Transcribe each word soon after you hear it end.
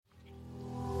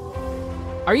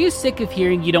Are you sick of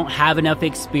hearing you don't have enough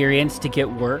experience to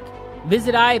get work?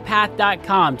 Visit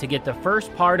iapath.com to get the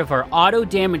first part of our auto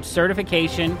damage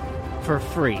certification for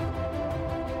free.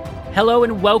 Hello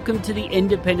and welcome to the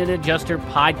Independent Adjuster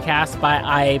podcast by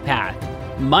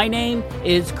iapath. My name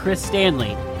is Chris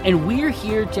Stanley, and we're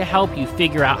here to help you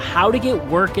figure out how to get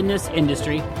work in this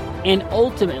industry and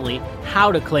ultimately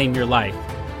how to claim your life.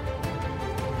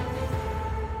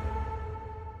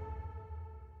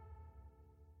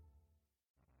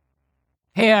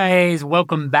 Hey, IAs,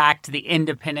 welcome back to the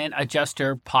Independent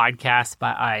Adjuster podcast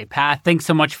by iapath. Thanks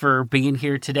so much for being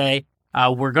here today.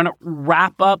 We're going to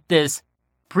wrap up this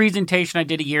presentation I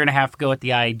did a year and a half ago at the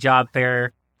IA Job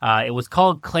Fair. It was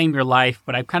called Claim Your Life,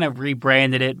 but I've kind of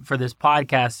rebranded it for this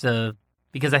podcast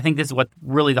because I think this is what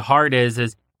really the heart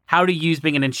is how to use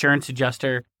being an insurance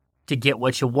adjuster to get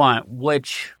what you want,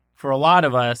 which for a lot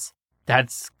of us,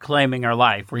 that's claiming our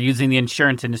life. We're using the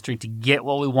insurance industry to get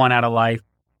what we want out of life.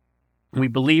 We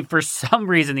believe for some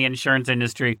reason the insurance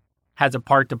industry has a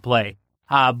part to play.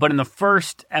 But in the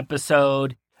first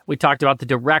episode, we talked about the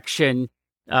direction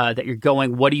that you're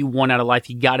going. What do you want out of life?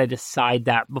 You got to decide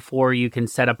that before you can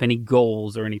set up any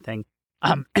goals or anything.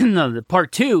 In the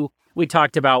part two, we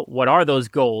talked about what are those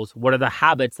goals? What are the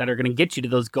habits that are going to get you to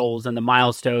those goals and the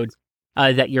milestones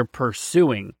that you're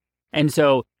pursuing? And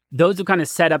so those have kind of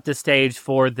set up the stage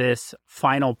for this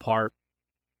final part.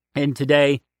 And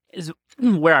today is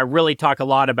where I really talk a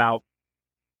lot about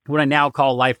what I now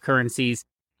call life currencies,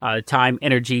 time,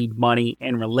 energy, money,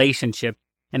 and relationship.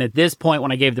 And at this point,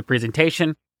 when I gave the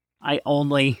presentation, I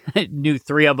only knew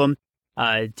three of them,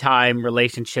 time,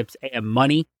 relationships, and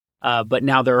money. But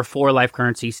now there are four life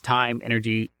currencies: time,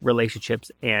 energy, relationships,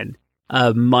 and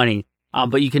money.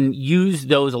 But you can use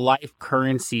those life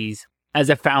currencies as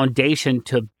a foundation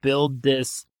to build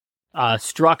this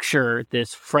structure,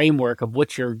 this framework of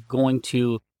which you're going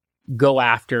to go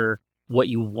after what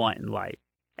you want in life.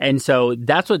 And so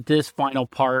that's what this final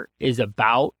part is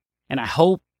about. And I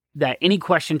hope that any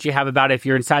questions you have about it, if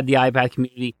you're inside the iapath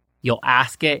community, you'll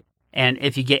ask it. And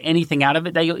if you get anything out of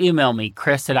it, that you'll email me,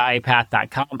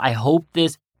 chris@iapath.com. I hope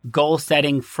this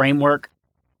goal-setting framework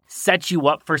sets you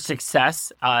up for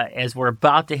success as we're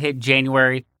about to hit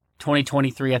January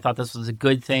 2023. I thought this was a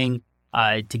good thing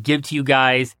to give to you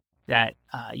guys, that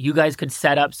you guys could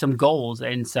set up some goals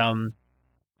and some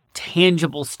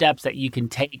tangible steps that you can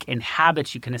take and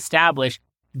habits you can establish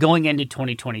going into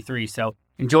 2023. So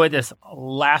enjoy this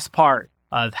last part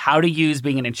of how to use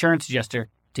being an insurance adjuster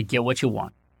to get what you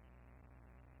want.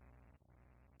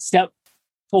 Step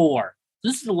 4.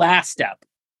 This is the last step.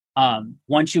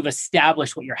 Once you've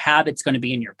established what your habit's going to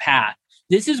be in your path,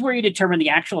 this is where you determine the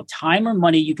actual time or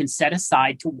money you can set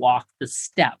aside to walk the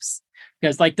steps.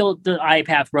 Because like the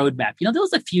iapath roadmap,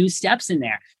 there's a few steps in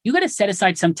there. You got to set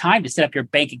aside some time to set up your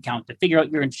bank account, to figure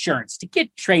out your insurance, to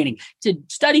get training, to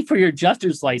study for your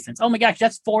adjuster's license. Oh my gosh,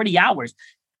 that's 40 hours.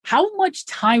 How much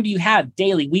time do you have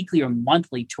daily, weekly, or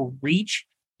monthly to reach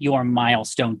your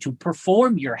milestone, to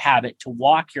perform your habit, to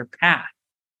walk your path?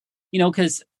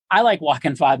 Because I like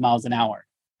walking 5 miles an hour.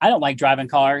 I don't like driving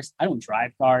cars. I don't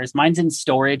drive cars. Mine's in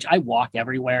storage. I walk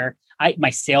everywhere.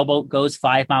 My sailboat goes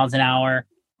 5 miles an hour.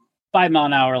 5 mile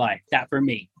an hour life, that for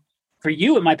me. For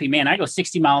you, it might be, man, I go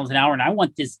 60 miles an hour and I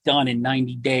want this done in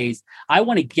 90 days. I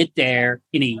want to get there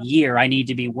in a year. I need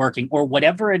to be working, or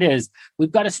whatever it is.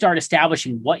 We've got to start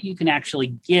establishing what you can actually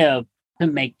give to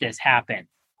make this happen.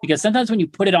 Because sometimes when you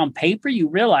put it on paper, you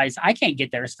realize I can't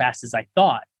get there as fast as I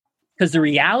thought. Because the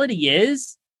reality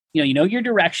is, you know your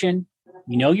direction,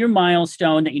 your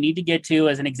milestone that you need to get to.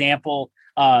 As an example,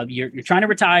 you're trying to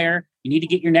retire. You need to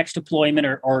get your next deployment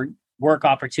or work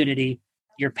opportunity.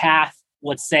 Your path,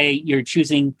 let's say you're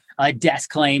choosing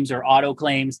desk claims or auto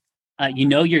claims.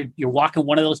 You're walking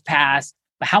one of those paths,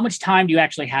 but how much time do you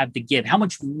actually have to give? How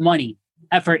much money,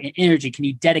 effort, and energy can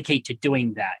you dedicate to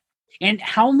doing that? And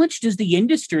how much does the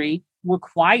industry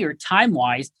require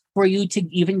time-wise for you to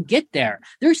even get there?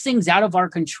 There's things out of our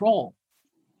control.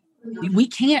 We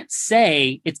can't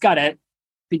say there's got to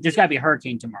be a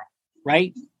hurricane tomorrow,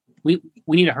 right? We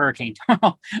need a hurricane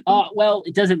tomorrow. Well,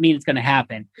 it doesn't mean it's going to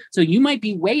happen. So you might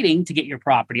be waiting to get your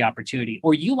property opportunity,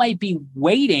 or you might be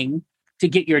waiting to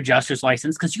get your adjuster's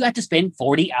license because you have to spend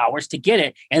 40 hours to get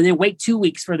it and then wait 2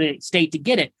 weeks for the state to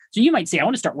get it. So you might say, I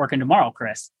want to start working tomorrow,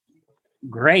 Chris.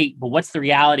 Great. But what's the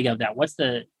reality of that? What's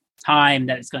the time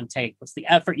that it's going to take? What's the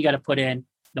effort you got to put in?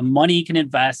 The money you can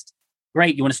invest?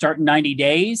 Great. You want to start in 90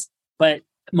 days, but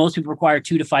most people require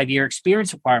 2 to 5 year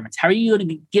experience requirements. How are you going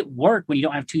to get work when you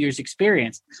don't have 2 years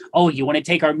experience? Oh, you want to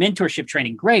take our mentorship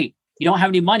training? Great. You don't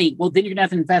have any money. Well, then you're going to have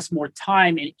to invest more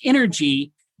time and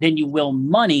energy than you will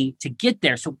money to get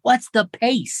there. So what's the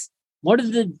pace?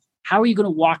 how are you going to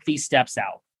walk these steps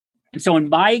out? And so in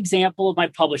my example of my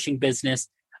publishing business,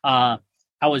 I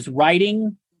was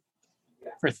writing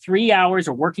for 3 hours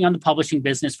or working on the publishing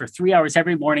business for 3 hours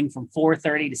every morning from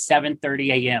 4:30 to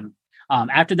 7:30 a.m.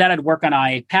 After that, I'd work on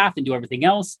iPath and do everything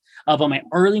else. But my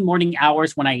early morning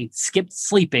hours when I skipped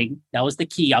sleeping, that was the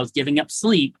key. I was giving up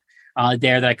sleep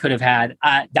there that I could have had.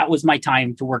 That was my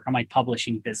time to work on my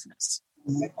publishing business.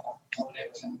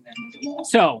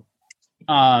 So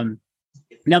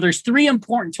now there's 3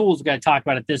 important tools we've got to talk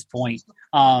about at this point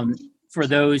for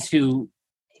those who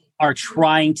are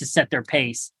trying to set their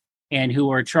pace and who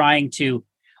are trying to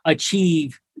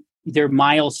achieve their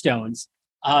milestones.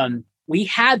 We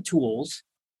have tools,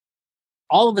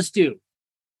 all of us do,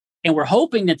 and we're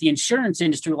hoping that the insurance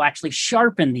industry will actually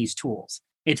sharpen these tools.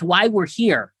 It's why we're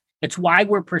here. It's why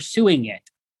we're pursuing it.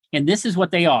 And this is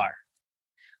what they are.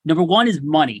 Number 1 is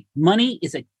money. Money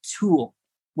is a tool.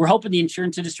 We're hoping the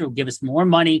insurance industry will give us more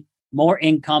money, more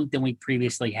income than we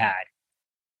previously had.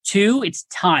 2, it's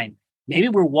time. Maybe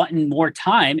we're wanting more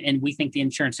time and we think the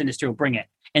insurance industry will bring it.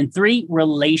 And 3,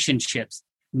 relationships.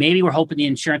 Maybe we're hoping the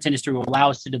insurance industry will allow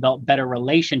us to develop better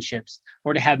relationships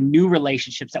or to have new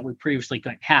relationships that we previously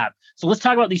couldn't have. So let's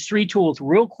talk about these 3 tools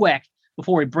real quick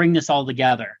before we bring this all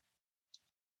together.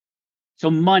 So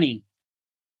money.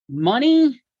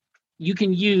 Money you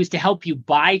can use to help you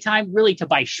buy time, really to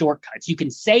buy shortcuts. You can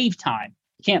save time.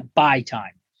 You can't buy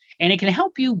time. And it can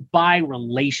help you buy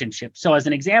relationships. So as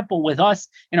an example, with us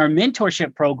in our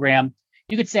mentorship program,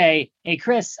 you could say, hey,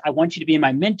 Chris, I want you to be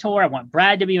my mentor. I want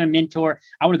Brad to be my mentor.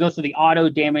 I want to go through the auto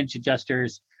damage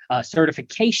adjusters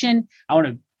certification. I want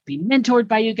to be mentored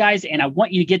by you guys. And I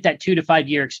want you to get that 2 to 5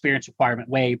 year experience requirement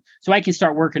waived so I can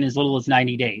start working as little as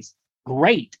 90 days.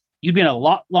 Great. You'd be on a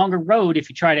lot longer road if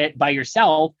you tried it by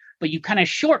yourself, but you kind of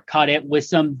shortcut it with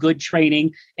some good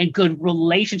training and good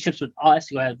relationships with us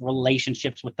who have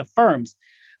relationships with the firms.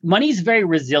 Money is very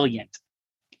resilient.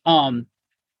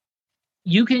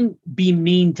 You can be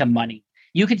mean to money.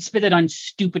 You can spend it on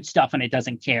stupid stuff and it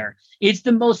doesn't care. It's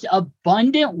the most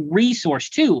abundant resource,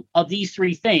 too, of these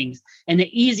 3 things and the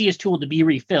easiest tool to be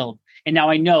refilled. And now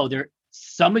I know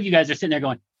some of you guys are sitting there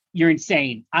going, you're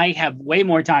insane. I have way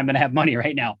more time than I have money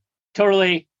right now.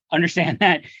 Totally understand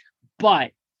that.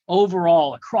 But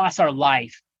overall, across our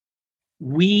life,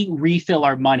 we refill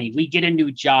our money. We get a new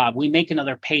job. We make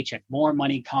another paycheck. More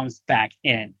money comes back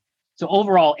in. So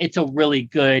overall, it's a really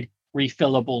good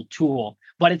refillable tool,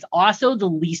 but it's also the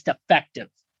least effective.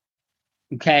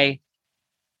 Okay.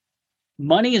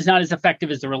 Money is not as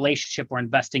effective as the relationship or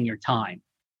investing your time.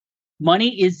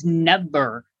 Money is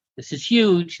never, this is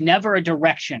huge, never a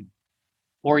direction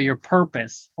or your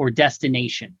purpose or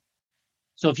destination.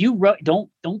 So if you wrote, don't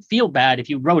feel bad if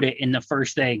you wrote it in the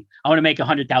first thing, I want to make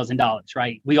 $100,000,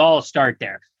 right? We all start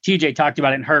there. TJ talked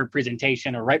about it in her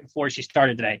presentation or right before she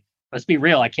started today. Let's be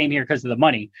real. I came here because of the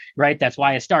money, right? That's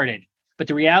why I started. But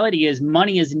the reality is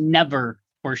money is never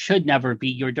or should never be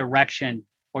your direction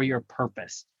or your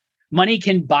purpose. Money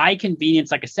can buy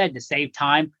convenience, like I said, to save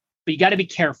time, but you got to be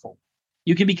careful.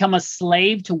 You can become a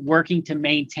slave to working to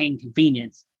maintain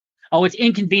convenience. Oh, it's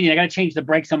inconvenient. I got to change the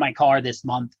brakes on my car this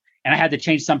month. And I had to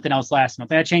change something else last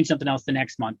month. I had to change something else the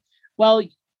next month. Well,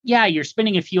 yeah, you're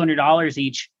spending a few $100s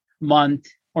each month,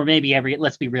 or maybe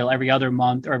let's be real, every other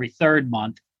month or every third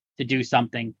month to do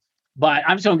something. But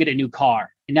I'm just going to get a new car.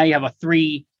 And now you have a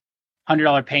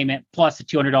 $300 payment plus a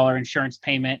 $200 insurance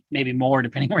payment, maybe more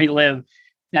depending where you live.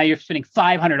 Now you're spending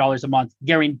 $500 a month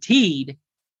guaranteed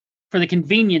for the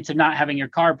convenience of not having your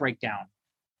car break down.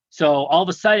 So all of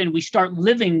a sudden we start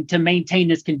living to maintain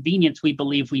this convenience we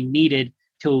believe we needed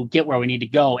to get where we need to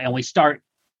go. And we start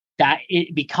that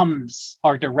it becomes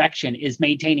our direction is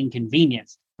maintaining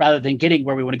convenience rather than getting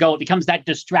where we want to go. It becomes that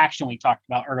distraction we talked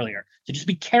about earlier. So just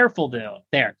be careful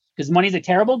there because money's a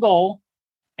terrible goal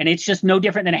and it's just no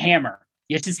different than a hammer.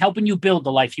 It's just helping you build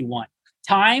the life you want.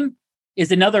 Time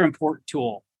is another important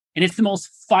tool, and it's the most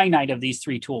finite of these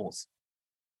 3 tools.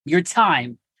 Your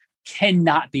time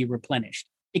cannot be replenished.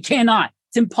 It cannot.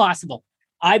 It's impossible.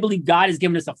 I believe God has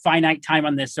given us a finite time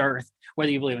on this earth.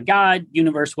 Whether you believe in God,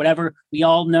 universe, whatever, we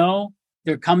all know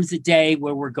there comes a day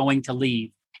where we're going to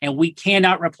leave. And we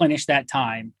cannot replenish that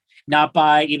time, not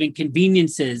by even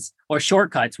conveniences or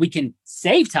shortcuts. We can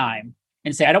save time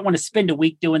and say, I don't want to spend a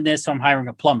week doing this, so I'm hiring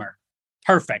a plumber.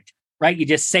 Perfect, right? You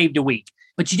just saved a week,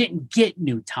 but you didn't get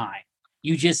new time.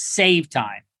 You just saved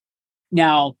time.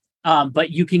 Now,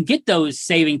 but you can get those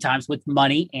saving times with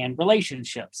money and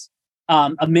relationships.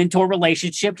 A mentor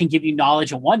relationship can give you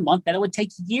knowledge in 1 month that it would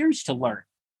take years to learn.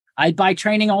 I buy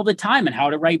training all the time on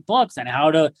how to write books and how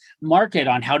to market,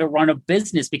 on how to run a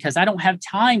business, because I don't have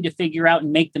time to figure out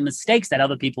and make the mistakes that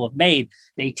other people have made.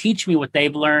 They teach me what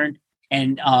they've learned,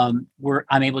 and I'm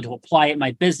able to apply it in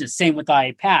my business. Same with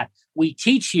iPath. We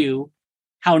teach you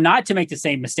how not to make the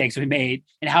same mistakes we made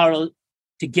and how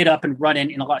to get up and run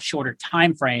in a lot shorter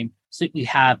time frame so that you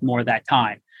have more of that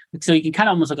time. So you can kind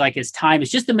of almost look like his time is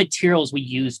just the materials we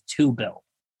use to build.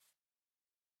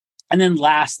 And then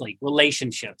lastly,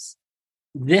 relationships.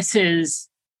 This is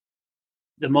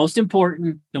the most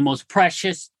important, the most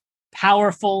precious,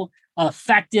 powerful,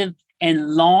 effective,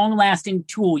 and long-lasting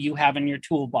tool you have in your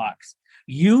toolbox.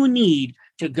 You need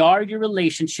to guard your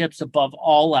relationships above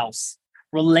all else.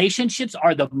 Relationships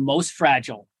are the most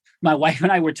fragile. My wife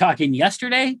and I were talking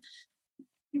yesterday,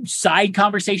 side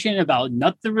conversation about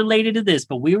nothing related to this,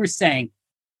 but we were saying,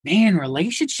 man,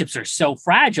 relationships are so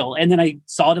fragile. And then I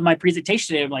saw it in my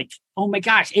presentation today. I'm like, oh my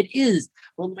gosh, it is.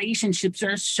 Relationships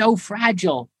are so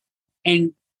fragile.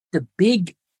 And the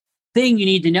big thing you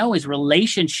need to know is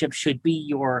relationships should be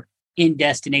your end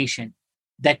destination,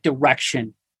 that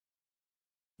direction,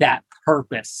 that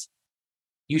purpose.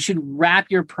 You should wrap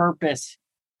your purpose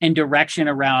and direction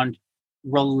around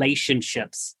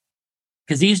relationships,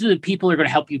 because these are the people who are going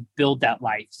to help you build that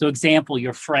life. So example,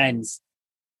 your friends.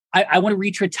 I want to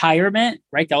reach retirement,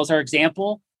 right? That was our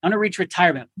example. I want to reach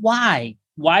retirement. Why?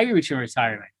 Why are you reaching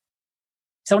retirement?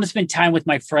 So I want to spend time with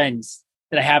my friends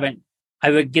that I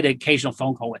would get an occasional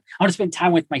phone call with. I want to spend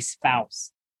time with my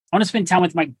spouse. I want to spend time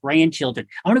with my grandchildren.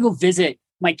 I want to go visit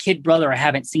my kid brother I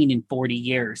haven't seen in 40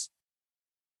 years.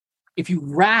 If you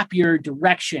wrap your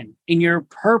direction in your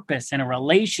purpose in a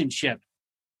relationship,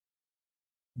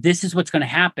 this is what's going to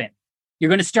happen. You're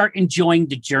going to start enjoying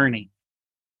the journey,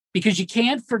 because you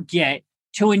can't forget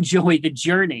to enjoy the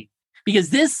journey. Because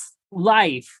this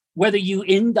life, whether you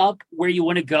end up where you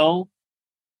want to go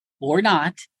or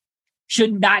not,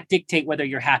 should not dictate whether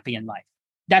you're happy in life.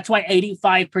 That's why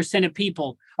 85% of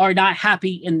people are not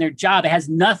happy in their job. It has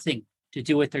nothing to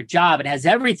do with their job. It has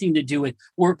everything to do with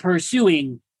we're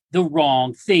pursuing the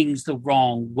wrong things the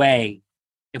wrong way.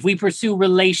 If we pursue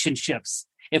relationships,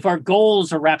 if our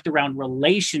goals are wrapped around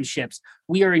relationships,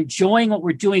 we are enjoying what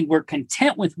we're doing. We're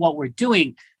content with what we're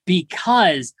doing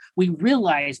because we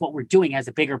realize what we're doing has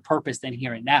a bigger purpose than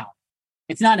here and now.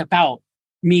 It's not about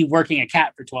me working a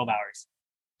cat for 12 hours.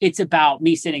 It's about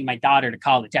me sending my daughter to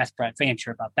college. Ask Brett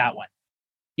Fancher about that one.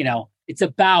 It's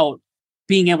about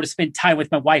being able to spend time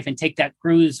with my wife and take that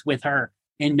cruise with her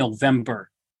in November.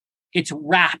 It's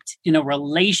wrapped in a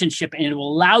relationship, and it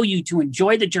will allow you to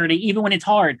enjoy the journey even when it's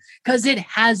hard, because it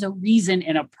has a reason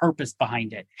and a purpose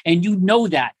behind it. And you know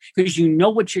that because you know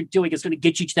what you're doing is going to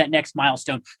get you to that next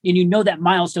milestone. And you know that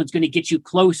milestone is going to get you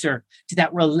closer to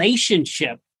that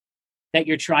relationship that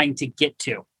you're trying to get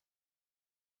to.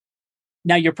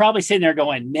 Now, you're probably sitting there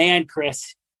going, man,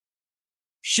 Chris,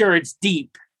 sure, it's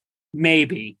deep.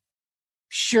 Maybe.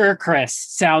 Sure, Chris,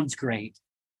 sounds great.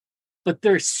 But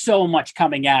there's so much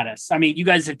coming at us. I mean, you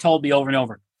guys have told me over and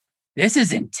over, this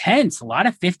is intense. A lot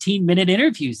of 15-minute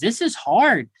interviews. This is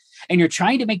hard. And you're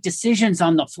trying to make decisions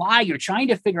on the fly. You're trying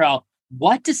to figure out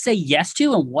what to say yes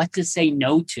to and what to say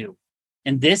no to.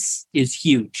 And this is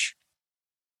huge.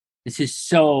 This is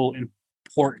so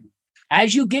important.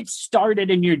 As you get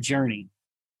started in your journey,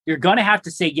 you're going to have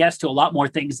to say yes to a lot more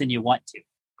things than you want to.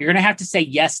 You're going to have to say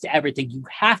yes to everything. You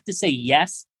have to say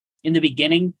yes in the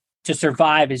beginning to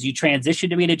survive as you transition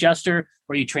to be an adjuster,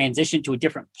 or you transition to a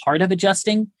different part of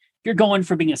adjusting. If you're going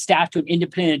from being a staff to an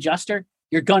independent adjuster,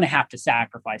 you're going to have to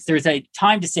sacrifice. There's a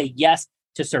time to say yes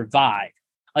to survive,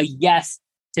 a yes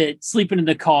to sleeping in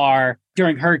the car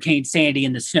during Hurricane Sandy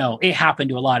in the snow. It happened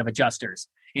to a lot of adjusters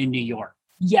in New York.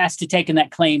 Yes to taking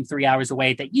that claim 3 hours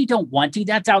away that you don't want to.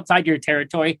 That's outside your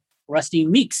territory. Rusty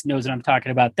Meeks knows what I'm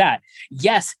talking about that.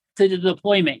 Yes to the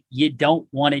deployment you don't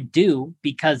want to do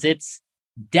because it's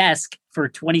desk for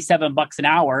 $27 an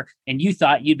hour and you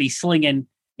thought you'd be slinging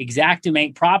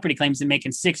Xactimate property claims and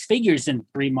making six figures in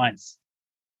 3 months.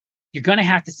 You're going to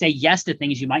have to say yes to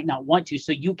things you might not want to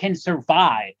so you can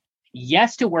survive.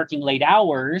 Yes to working late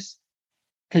hours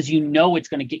because you know it's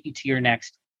going to get you to your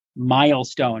next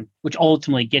milestone, which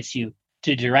ultimately gets you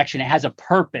to direction. It has a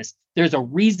purpose. There's a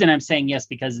reason I'm saying yes,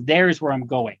 because there's where I'm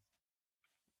going.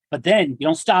 But then you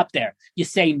don't stop there. You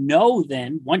say no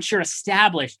then, once you're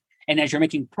established. And as you're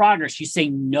making progress, you say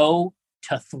no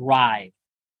to thrive.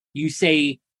 You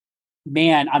say,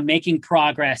 man, I'm making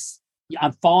progress.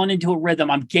 I'm falling into a rhythm.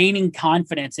 I'm gaining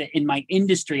confidence in my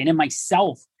industry and in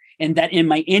myself and that in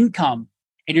my income.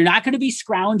 And you're not going to be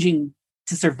scrounging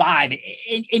to survive.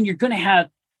 And you're going to have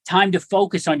time to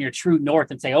focus on your true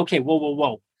north and say, okay,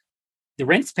 whoa. The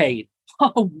rent's paid.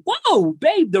 Oh, whoa,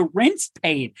 babe, the rent's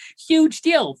paid. Huge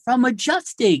deal from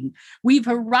adjusting. We've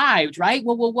arrived, right?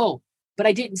 Whoa, whoa, whoa. But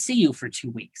I didn't see you for 2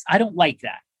 weeks. I don't like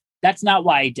that. That's not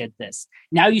why I did this.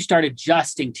 Now you start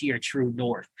adjusting to your true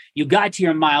north. You got to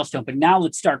your milestone, but now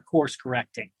let's start course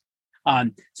correcting.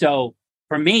 So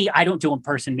for me, I don't do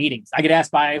in-person meetings. I get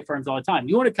asked by firms all the time,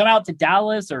 you want to come out to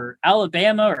Dallas or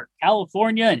Alabama or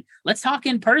California and let's talk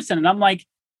in person? And I'm like,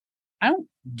 I don't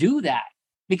do that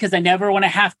because I never want to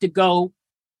have to go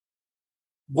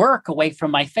work away from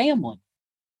my family.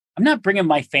 I'm not bringing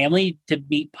my family to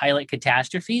meet pilot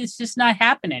catastrophe. It's just not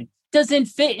happening. Doesn't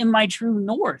fit in my true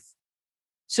north.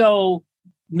 So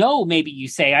no, maybe you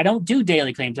say, I don't do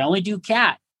daily claims. I only do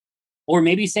CAT. Or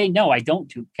maybe you say, no, I don't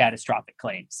do catastrophic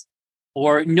claims.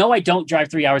 Or no, I don't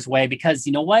drive 3 hours away because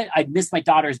you know what? I missed my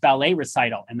daughter's ballet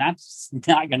recital and that's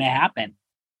not going to happen.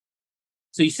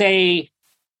 So you say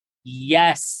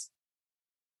yes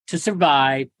to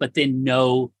survive, but then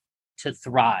no to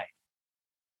thrive.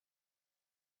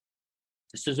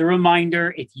 Just as a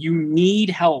reminder, if you need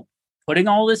help putting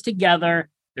all this together,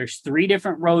 there's 3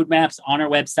 different roadmaps on our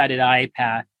website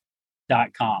at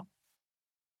iapath.com.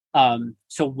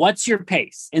 So what's your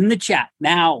pace? In the chat,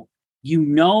 now you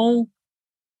know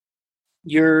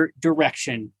your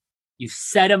direction. You've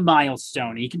set a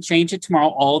milestone. You can change it tomorrow,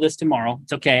 all this tomorrow.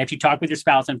 It's okay if you talk with your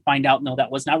spouse and find out, no,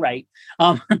 that was not right.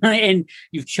 And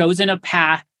you've chosen a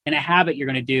path and a habit you're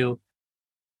going to do.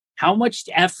 How much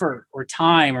effort or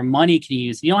time or money can you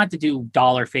use? You don't have to do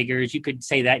dollar figures. You could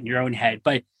say that in your own head,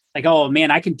 but like, oh man,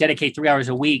 I can dedicate 3 hours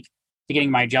a week to getting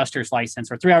my adjuster's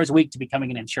license, or 3 hours a week to becoming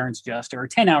an insurance adjuster, or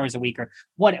 10 hours a week, or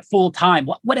what full time,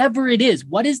 whatever it is.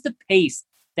 What is the pace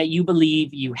that you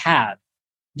believe you have?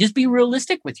 Just be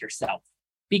realistic with yourself,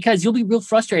 because you'll be real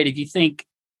frustrated if you think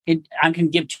I can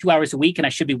give 2 hours a week and I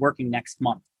should be working next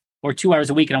month, or 2 hours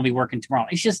a week and I'll be working tomorrow.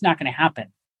 It's just not going to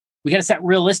happen. We got to set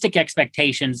realistic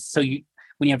expectations. So when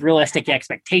you have realistic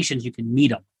expectations, you can meet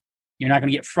them. You're not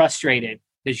going to get frustrated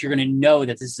because you're going to know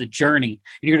that this is a journey,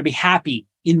 and you're going to be happy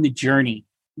in the journey,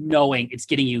 knowing it's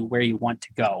getting you where you want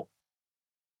to go.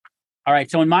 All right.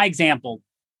 So in my example,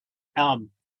 I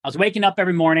was waking up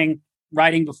every morning,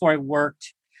 writing before I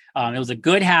worked. It was a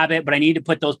good habit, but I needed to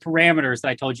put those parameters that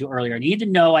I told you earlier. I needed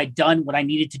to know I'd done what I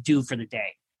needed to do for the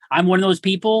day. I'm one of those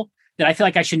people that I feel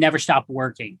like I should never stop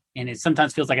working. And it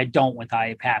sometimes feels like I don't with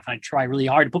IAPath. And I try really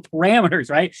hard to put parameters,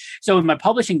 right? So in my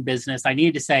publishing business, I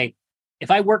needed to say,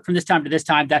 if I work from this time to this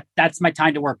time, that's my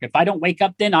time to work. If I don't wake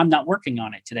up, then I'm not working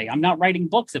on it today. I'm not writing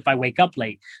books if I wake up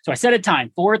late. So I set a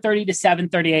time, 4:30 to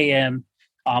 7:30 a.m.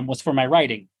 Was for my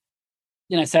writing.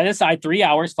 Then I set aside 3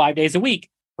 hours, 5 days a week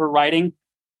for writing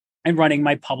and running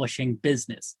my publishing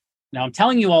business. Now I'm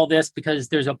telling you all this because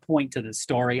there's a point to the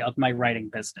story of my writing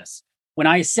business. When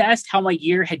I assessed how my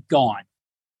year had gone,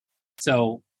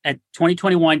 so at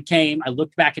 2021 came, I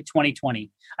looked back at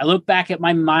 2020. I looked back at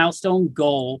my milestone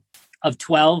goal of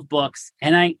 12 books,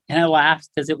 and I laughed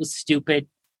because it was stupid.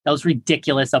 That was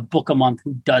ridiculous. A book a month.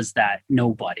 Who does that?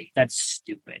 Nobody. That's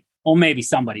stupid. Well, maybe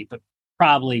somebody, but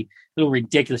probably a little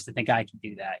ridiculous to think I can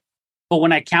do that. But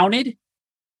when I counted,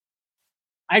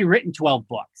 I'd written 12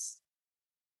 books.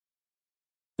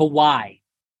 But why?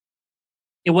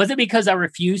 It wasn't because I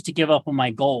refused to give up on my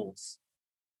goals,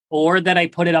 or that I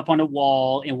put it up on a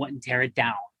wall and wouldn't tear it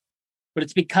down. But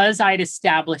it's because I had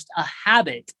established a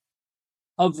habit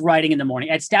of writing in the morning.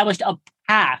 I established a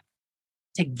path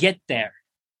to get there.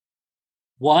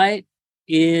 What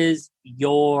is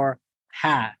your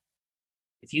path?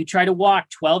 If you try to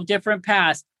walk 12 different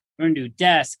paths, we're going to do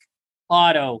desk,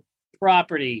 auto,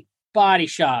 property, body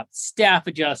shop, staff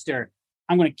adjuster.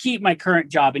 I'm going to keep my current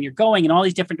job, and you're going in all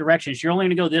these different directions. You're only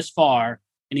going to go this far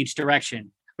in each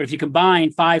direction. But if you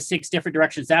combine 5, 6 different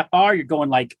directions that far, you're going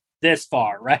like this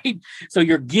far, right? So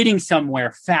you're getting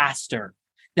somewhere faster.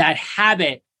 That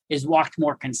habit is walked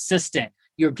more consistent.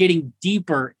 You're getting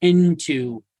deeper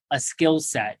into a skill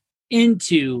set,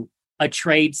 into a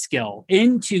trade skill,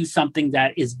 into something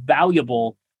that is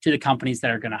valuable to the companies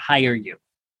that are going to hire you.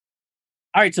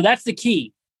 All right, so that's the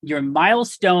key. Your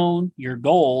milestone, your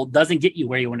goal doesn't get you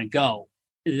where you want to go.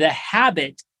 The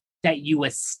habit that you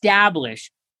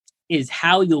establish is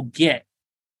how you'll get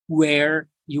where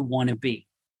you want to be.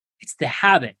 It's the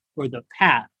habit or the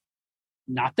path,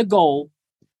 not the goal,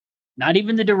 not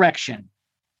even the direction.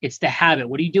 It's the habit.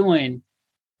 What are you doing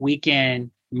week in,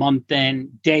 month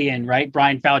in, day in, right?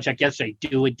 Brian Falchuk yesterday,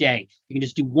 do a day. You can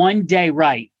just do one day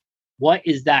right. What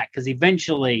is that? Because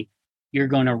eventually you're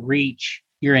going to reach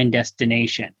your end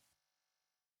destination.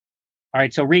 All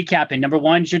right, so recapping. Number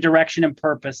 1 is your direction and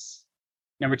purpose.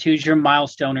 Number 2 is your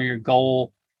milestone or your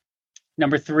goal.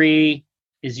 Number 3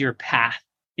 is your path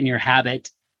and your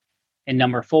habit. And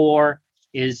number 4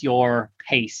 is your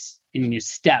pace and your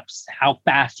steps, how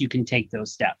fast you can take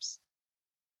those steps.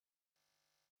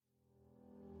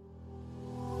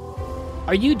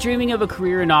 Are you dreaming of a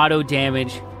career in auto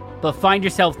damage, but find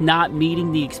yourself not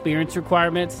meeting the experience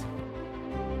requirements?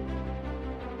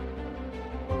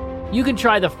 You can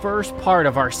try the first part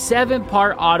of our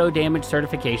 7-part auto damage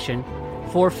certification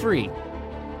for free.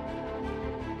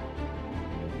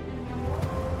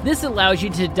 This allows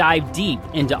you to dive deep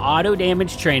into auto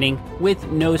damage training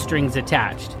with no strings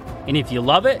attached. And if you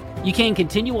love it, you can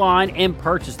continue on and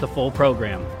purchase the full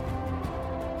program.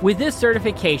 With this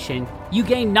certification, you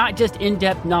gain not just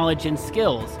in-depth knowledge and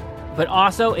skills, but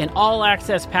also an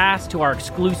all-access pass to our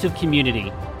exclusive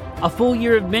community, a full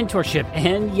year of mentorship,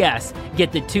 and yes,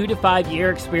 get the 2 to 5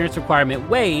 year experience requirement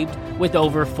waived with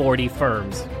over 40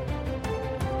 firms.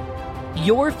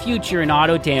 Your future in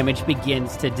auto damage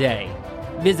begins today.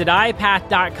 Visit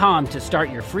iPath.com to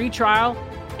start your free trial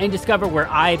and discover where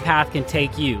iPath can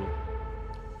take you.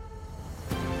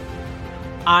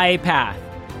 iPath.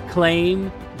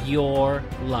 Claim your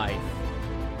life.